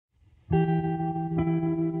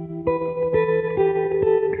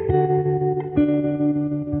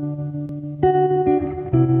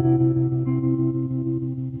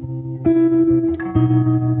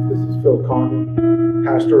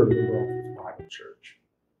Church.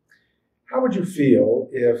 How would you feel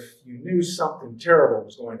if you knew something terrible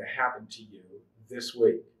was going to happen to you this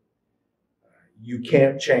week? You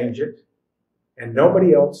can't change it, and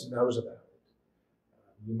nobody else knows about it.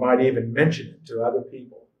 You might even mention it to other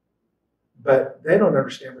people, but they don't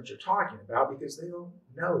understand what you're talking about because they don't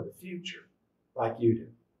know the future like you do.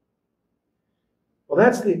 Well,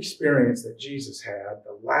 that's the experience that Jesus had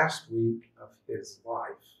the last week of his life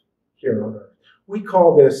here on earth. We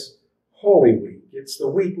call this Holy Week. It's the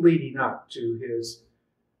week leading up to his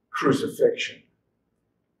crucifixion.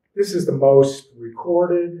 This is the most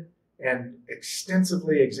recorded and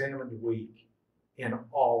extensively examined week in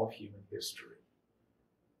all of human history.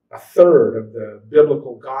 A third of the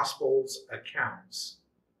biblical Gospels accounts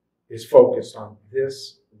is focused on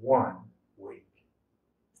this one week.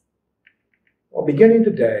 Well, beginning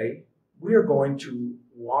today, we are going to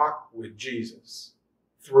walk with Jesus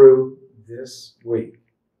through this week.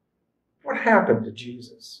 What happened to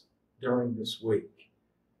Jesus during this week?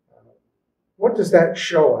 What does that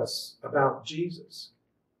show us about Jesus?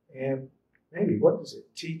 And maybe what does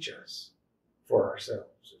it teach us for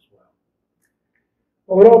ourselves as well?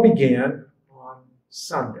 Well, it all began on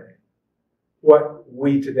Sunday, what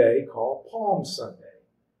we today call Palm Sunday.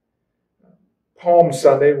 Palm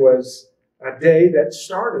Sunday was a day that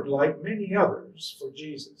started like many others for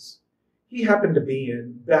Jesus. He happened to be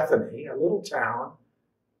in Bethany, a little town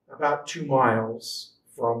about 2 miles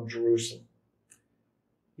from Jerusalem.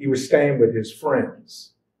 He was staying with his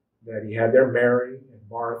friends that he had there, Mary and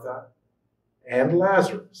Martha and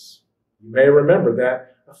Lazarus. You may remember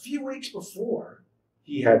that a few weeks before,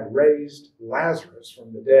 he had raised Lazarus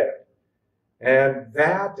from the dead. And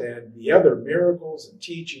that and the other miracles and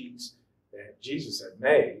teachings that Jesus had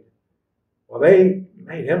made, well, they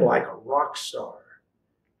made him like a rock star.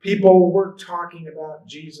 People were talking about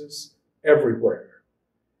Jesus everywhere.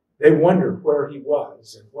 They wondered where he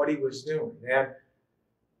was and what he was doing. And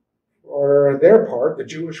for their part, the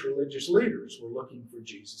Jewish religious leaders were looking for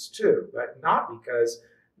Jesus too, but not because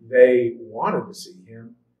they wanted to see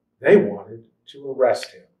him. They wanted to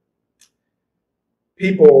arrest him.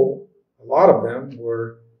 People, a lot of them,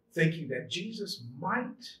 were thinking that Jesus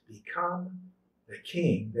might become the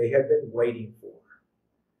king they had been waiting for.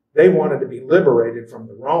 They wanted to be liberated from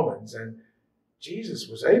the Romans, and Jesus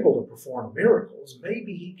was able to perform miracles.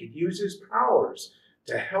 Maybe he could use his powers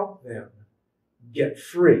to help them get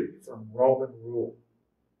free from Roman rule.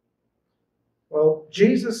 Well,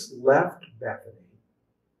 Jesus left Bethany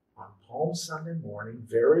on Palm Sunday morning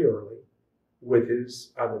very early with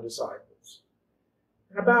his other disciples.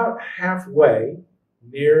 And about halfway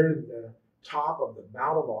near the top of the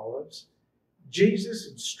Mount of Olives, Jesus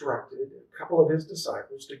instructed a couple of his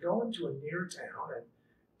disciples to go into a near town and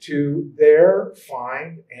to there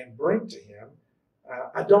find and bring to him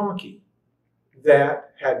a donkey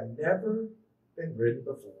that had never been ridden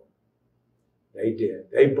before. They did.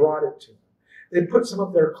 They brought it to him. They put some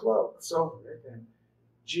of their clothes over it, and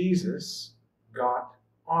Jesus got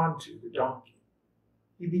onto the donkey.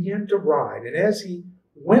 He began to ride, and as he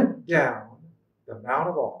went down the Mount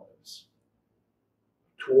of Olives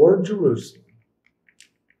toward Jerusalem,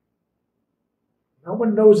 no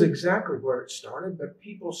one knows exactly where it started, but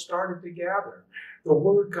people started to gather. The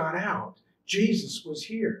word got out. Jesus was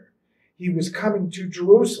here. He was coming to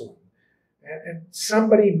Jerusalem. And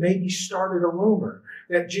somebody maybe started a rumor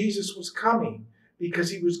that Jesus was coming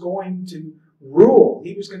because he was going to rule.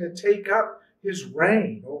 He was going to take up his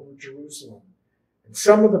reign over Jerusalem. And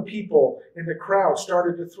some of the people in the crowd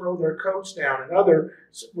started to throw their coats down, and others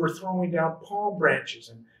were throwing down palm branches.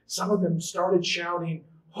 And some of them started shouting,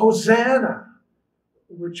 "Hosanna!"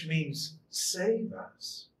 which means save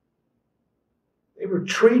us. They were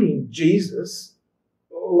treating Jesus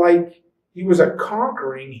like he was a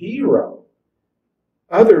conquering hero.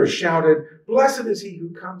 Others shouted, "Blessed is he who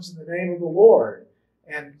comes in the name of the Lord."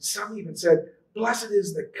 And some even said, "Blessed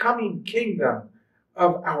is the coming kingdom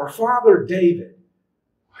of our father David."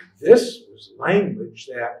 This was language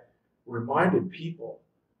that reminded people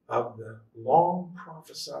of the long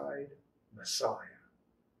prophesied Messiah.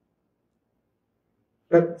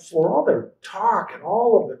 But for all their talk and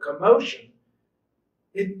all of the commotion,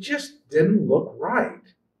 it just didn't look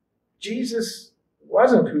right. Jesus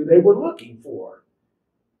wasn't who they were looking for.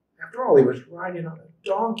 After all, he was riding on a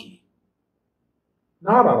donkey,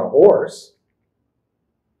 not on a horse.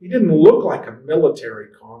 He didn't look like a military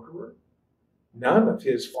conqueror. None of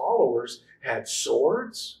his followers had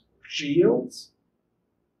swords, shields.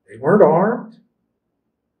 They weren't armed.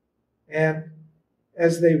 And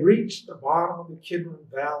as they reached the bottom of the Kidron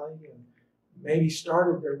Valley and maybe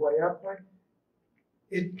started their way up,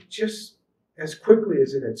 it just, as quickly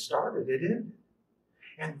as it had started, it ended.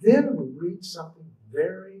 And then we read something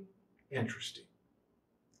very interesting.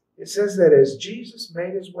 It says that as Jesus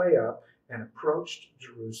made his way up and approached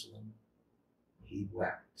Jerusalem, he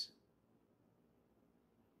wept.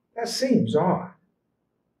 That seems odd.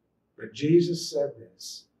 But Jesus said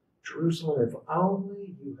this, Jerusalem, if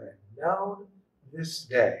only you had known this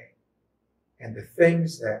day and the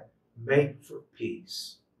things that make for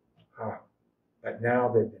peace. But now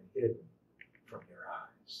they've been hidden from your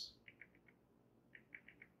eyes.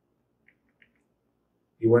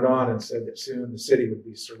 He went on and said that soon the city would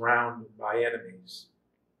be surrounded by enemies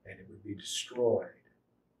and it would be destroyed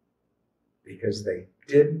because they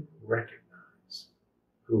didn't recognize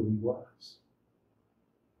who he was.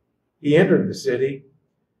 He entered the city.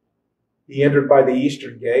 He entered by the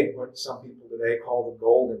eastern gate, what some people today call the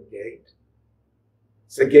Golden Gate.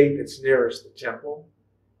 It's the gate that's nearest the temple.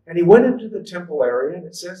 And he went into the temple area, and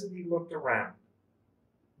it says that he looked around.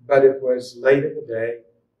 But it was late in the day,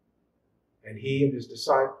 and he and his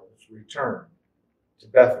disciples returned to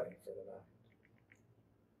Bethany for the night.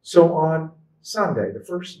 So on Sunday, the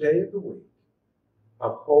first day of the week,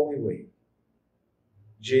 of Holy Week,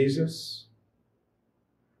 Jesus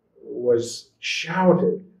was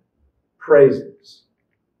shouted praises,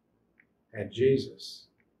 and Jesus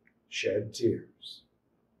shed tears.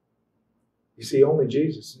 You see, only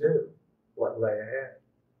Jesus knew what lay ahead.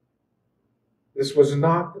 This was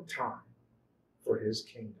not the time for his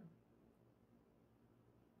kingdom.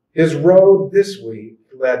 His road this week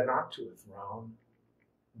led not to a throne,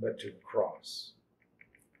 but to a cross.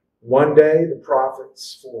 One day, the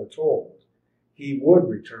prophets foretold he would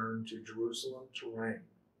return to Jerusalem to reign.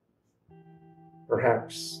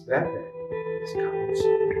 Perhaps that day is coming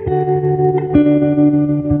soon.